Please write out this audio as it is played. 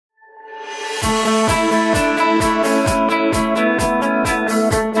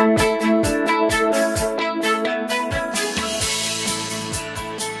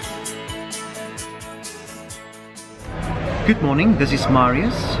Good morning, this is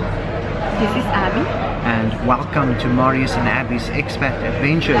Marius. This is Abby. And welcome to Marius and Abby's Expat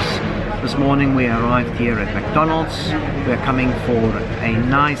Adventures. This morning we arrived here at McDonald's. We're coming for a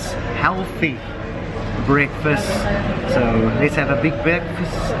nice, healthy breakfast. So let's have a big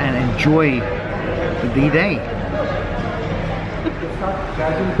breakfast and enjoy the day.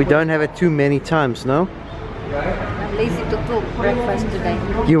 We don't have it too many times, no? I'm lazy to cook breakfast today.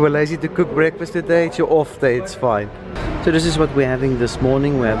 You were lazy to cook breakfast today? It's your off day, it's fine. So this is what we're having this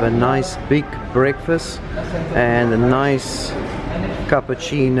morning. We have a nice big breakfast and a nice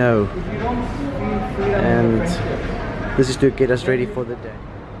cappuccino. And this is to get us ready for the day.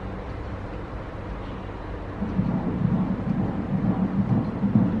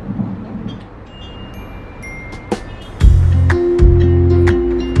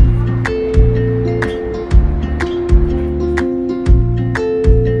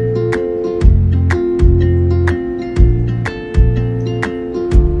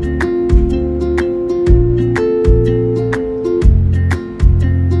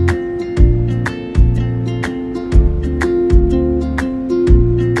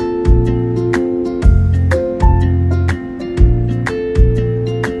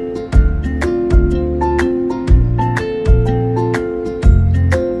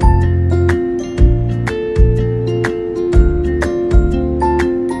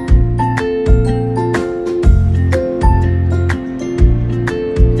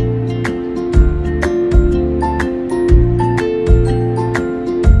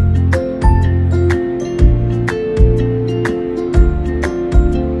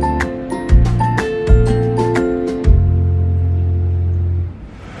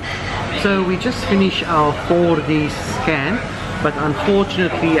 So we just finished our 4D scan, but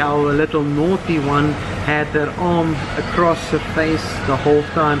unfortunately our little naughty one had her arm across her face the whole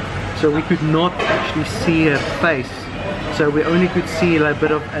time, so we could not actually see her face. So we only could see a bit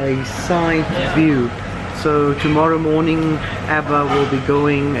of a side view. So tomorrow morning Abba will be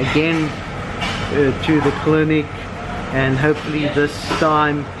going again to the clinic, and hopefully this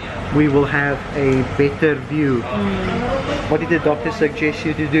time we will have a better view. What did the doctor suggest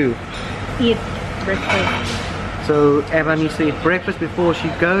you to do? Eat breakfast. So Eva needs to eat breakfast before she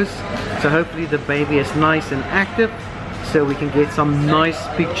goes, so hopefully the baby is nice and active, so we can get some nice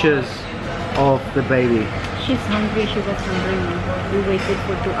pictures of the baby. She's hungry, she was hungry. We waited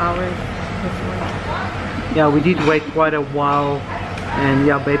for 2 hours before. Yeah, we did wait quite a while, and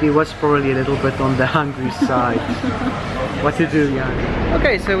yeah, baby was probably a little bit on the hungry side. What to do, yeah.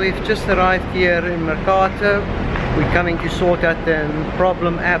 Okay, so we've just arrived here in Mercato. We're coming to sort out the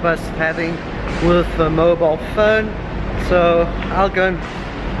problem Abba's having with the mobile phone. So I'll go and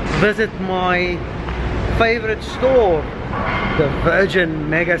visit my favorite store, the Virgin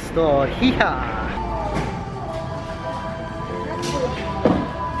Mega Store. Hee-ha!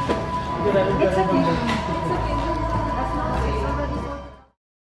 It's okay.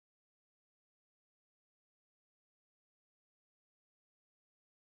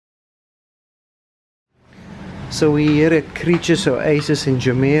 So we're here at Creatures Oasis in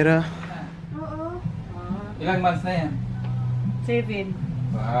Jumeirah. Ilang months na yan? 7.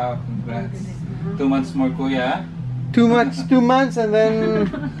 Wow, congrats. 2 months more, kuya. 2 months, 2 months, and then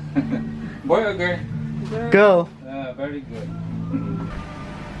Boy or girl? girl. Very good.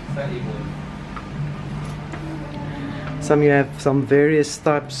 Very good. You have some various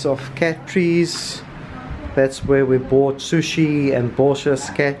types of cat trees. That's where we bought Sushi and Borscha's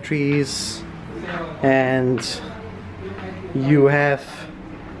cat trees. And you have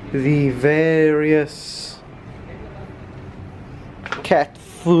the various cat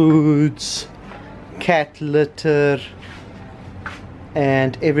foods, cat litter,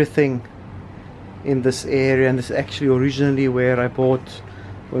 and everything in this area. And this is actually originally where I bought,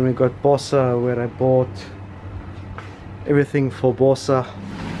 when we got Bossa, where I bought everything for Bossa.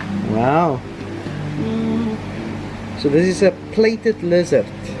 Wow. So this is a plated lizard.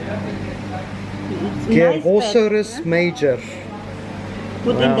 Gervosaurus major.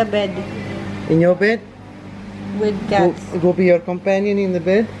 Put in the bed In your bed? with cats. It will be your companion in the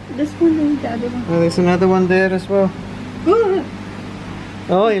bed? This one and the other one. Oh, there's another one there as well. Good.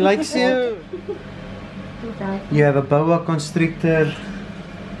 Oh, he likes you. You have a boa constrictor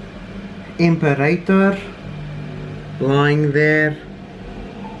imperator lying there.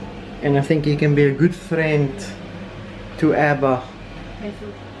 And I think he can be a good friend to Abba.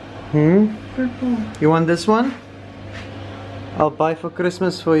 Hmm? Purple. You want this one? I'll buy for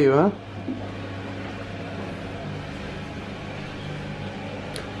Christmas for you, huh?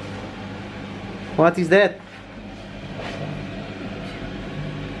 What is that?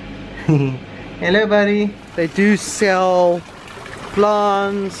 Hello, buddy. They do sell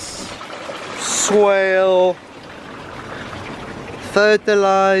plants, soil,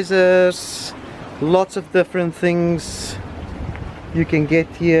 fertilizers, lots of different things you can get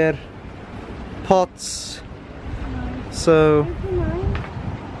here, pots. So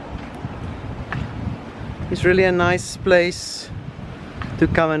it's really a nice place to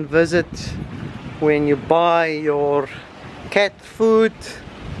come and visit when you buy your cat food.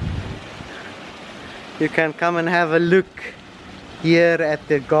 You can come and have a look here at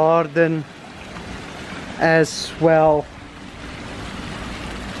the garden as well.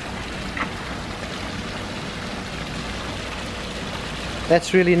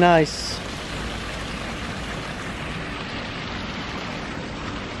 That's really nice.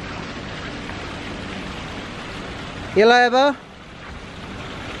 Hello, Eva.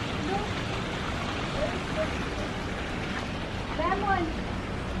 Lemon.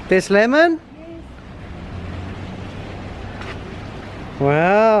 There's lemon? Yes.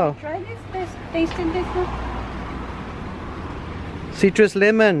 Wow. Try this. Tasting this one. Citrus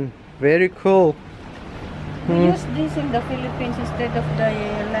lemon. Very cool. We use this in the Philippines instead of the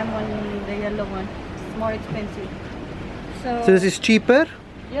lemon, the yellow one. It's more expensive. So So this is cheaper?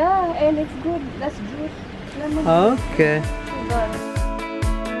 yeah, and it's good. That's juice. Lemon. Okay. Sugar.